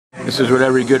This is what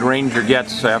every good ranger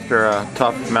gets after a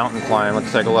tough mountain climb. Let's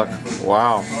take a look.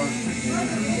 Wow.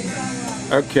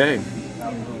 Okay.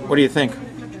 What do you think?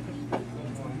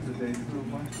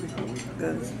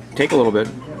 Good. Take a little bit.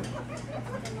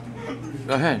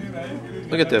 Go ahead.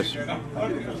 Look at this.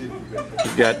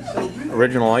 You've got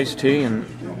original iced tea and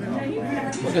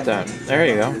look at that. There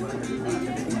you go.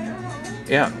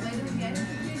 Yeah.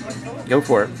 Go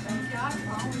for it.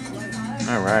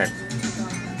 All right.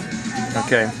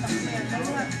 Okay.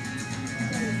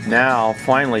 Now,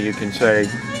 finally, you can say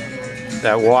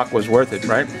that walk was worth it,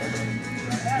 right?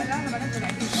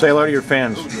 Say hello to your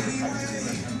fans.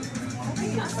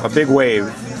 A big wave.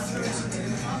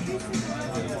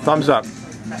 Thumbs up.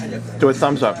 Do a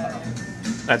thumbs up.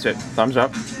 That's it. Thumbs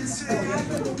up.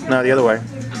 Now the other way.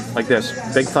 Like this.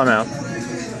 Big thumb out.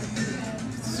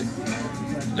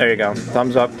 There you go.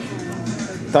 Thumbs up.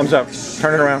 Thumbs up.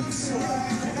 Turn it around.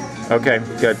 Okay,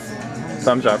 good.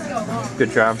 Thumbs up.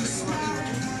 Good job.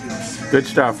 Good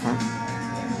stuff, huh?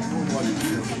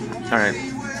 All right.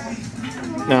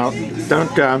 Now,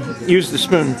 don't use the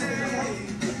spoon.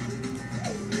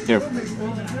 Here.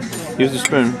 Use the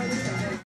spoon.